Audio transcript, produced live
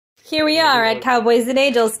Here we are at Cowboys and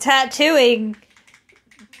Angels tattooing.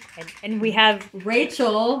 And we have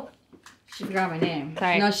Rachel. She forgot my name.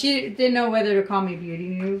 Sorry. No, she didn't know whether to call me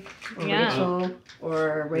Beauty Noob or Yeah. Rachel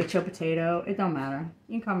or Rachel Potato. It don't matter.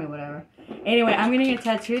 You can call me whatever. Anyway, I'm going to get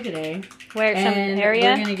tattooed today. where some And area.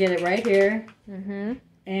 we're going to get it right here. Mm-hmm.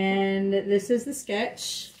 And this is the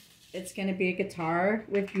sketch. It's going to be a guitar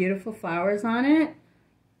with beautiful flowers on it.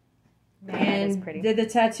 Man, And that is pretty. did the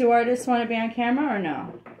tattoo artist want to be on camera or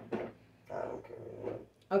no? I don't care.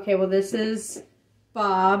 Okay, well this is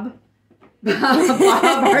Bob. Bob,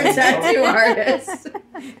 our tattoo artist.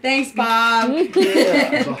 Thanks, Bob.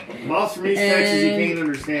 Yeah. Most from East Texas, you can't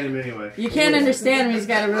understand him anyway. You can't understand him. He's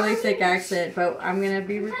got a really thick accent, but I'm going to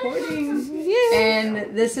be recording. Yeah.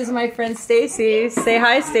 And this is my friend Stacy. Say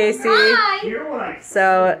hi, Stacy. Hi.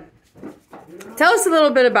 So, tell us a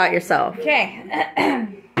little bit about yourself. Okay.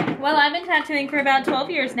 Well, I've been tattooing for about 12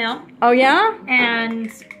 years now. Oh, yeah?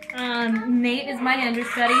 And Nate is my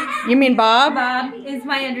understudy. You mean Bob? Bob is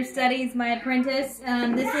my understudy. He's my apprentice.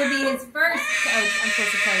 This will be his first... Oh, I'm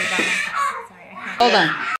supposed to tell you about my... Sorry, I can't. Hold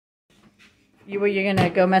on. You're going to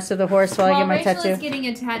go mess with the horse while I get my Rachel tattoo? is getting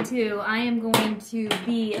a tattoo. I am going to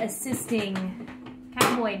be assisting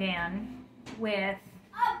Cowboy Dan with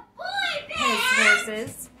his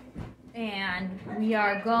horses. And we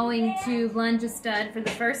are going to lunge a stud for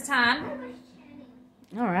the first time.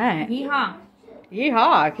 All right. Yeehaw.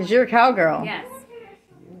 Yeehaw, because you're a cowgirl. Yes.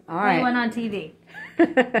 All Only right. one on TV.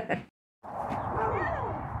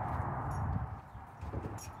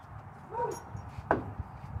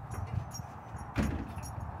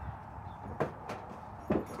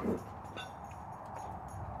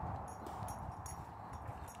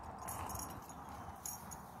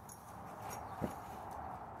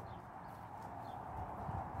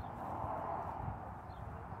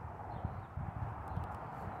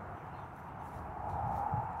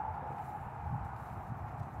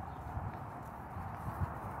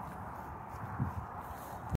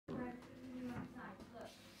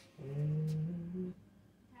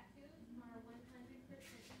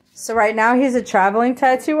 So right now he's a traveling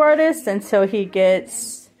tattoo artist until he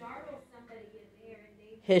gets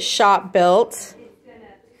his shop built.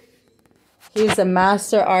 He's a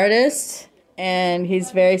master artist and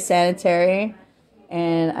he's very sanitary,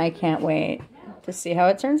 and I can't wait to see how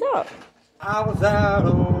it turns out. I was out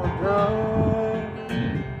on a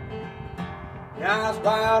drum. Yeah, I was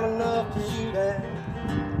wild enough to shoot at.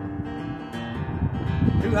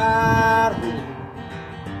 Too high to hit.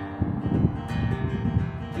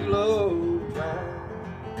 Too low to try.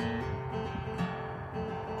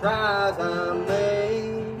 Tries I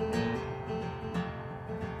made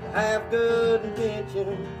to have good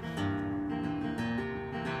intentions.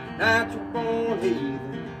 Natural born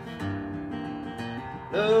heathens.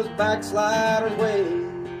 Those backsliders' ways.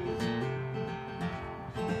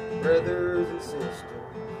 Brothers and sisters.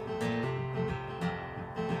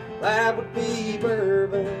 That would be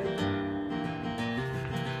bourbon.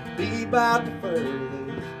 Be about the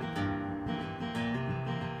furthest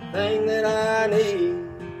thing that I need.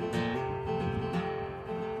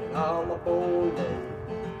 And all my born days,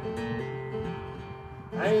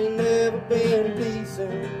 I ain't never been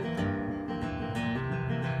decent,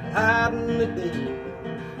 hiding the demons.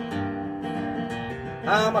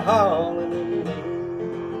 I'm a hauling in the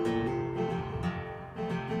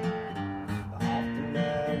often I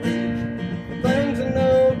reach for things I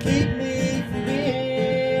know keep me from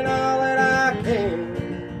being all that I can,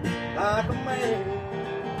 like a man.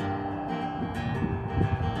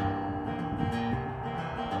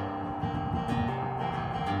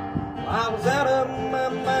 I was out of my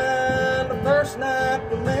mind the first night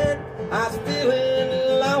we met. I was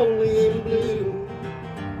feeling lonely and blue.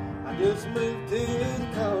 I just moved to the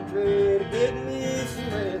country to get me some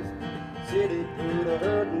rest. City put a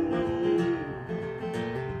hurting on you.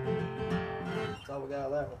 That's all we got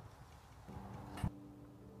of that one.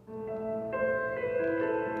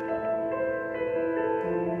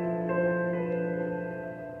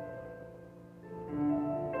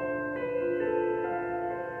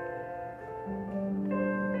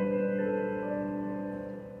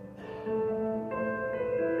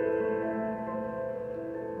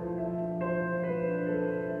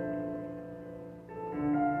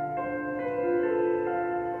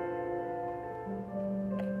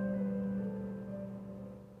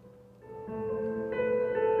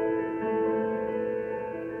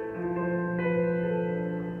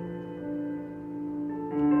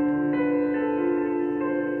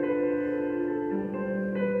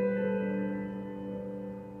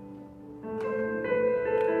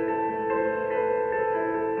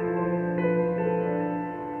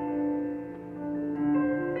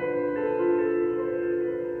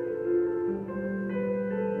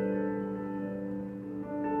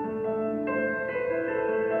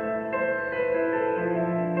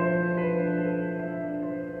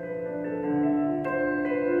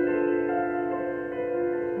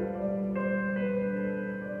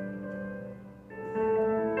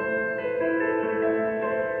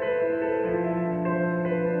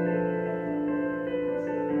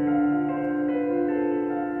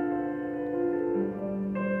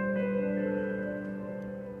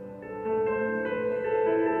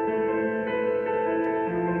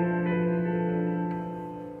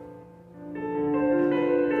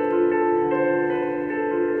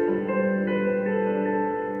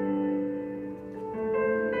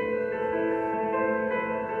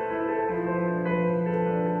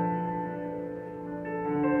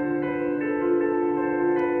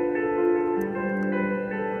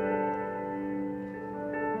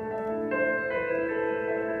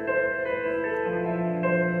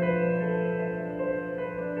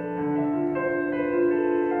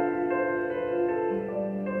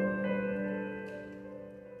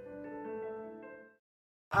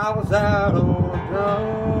 was out on a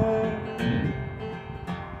drum.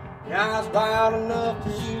 Yeah, I was wild enough to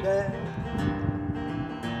shoot at,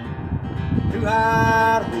 too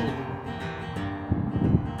high to hit,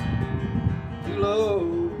 too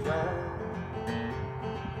low to try.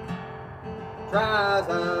 Tries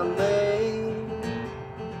I made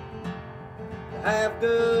to have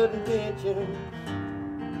good intentions,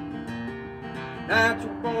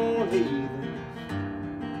 natural born heathens,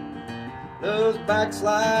 those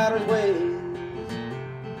backsliders' ways,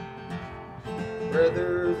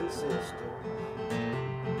 brothers and sisters.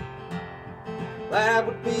 That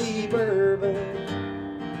would be bourbon,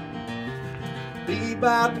 be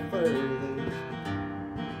about the furthest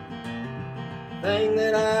thing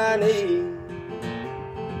that I need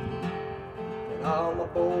in all my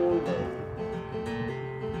born days.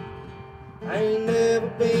 I ain't never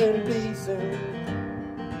been decent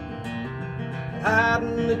at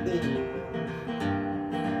hiding the demons.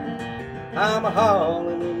 I'm a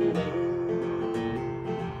hauling in me.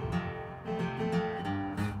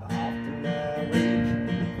 Often I reach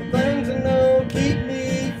for things I know keep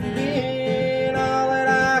me from being all that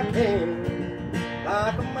I can,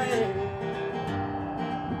 like a man.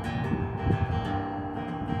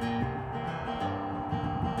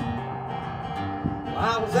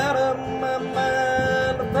 I was out of my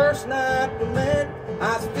mind the first night we met.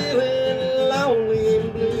 I was feeling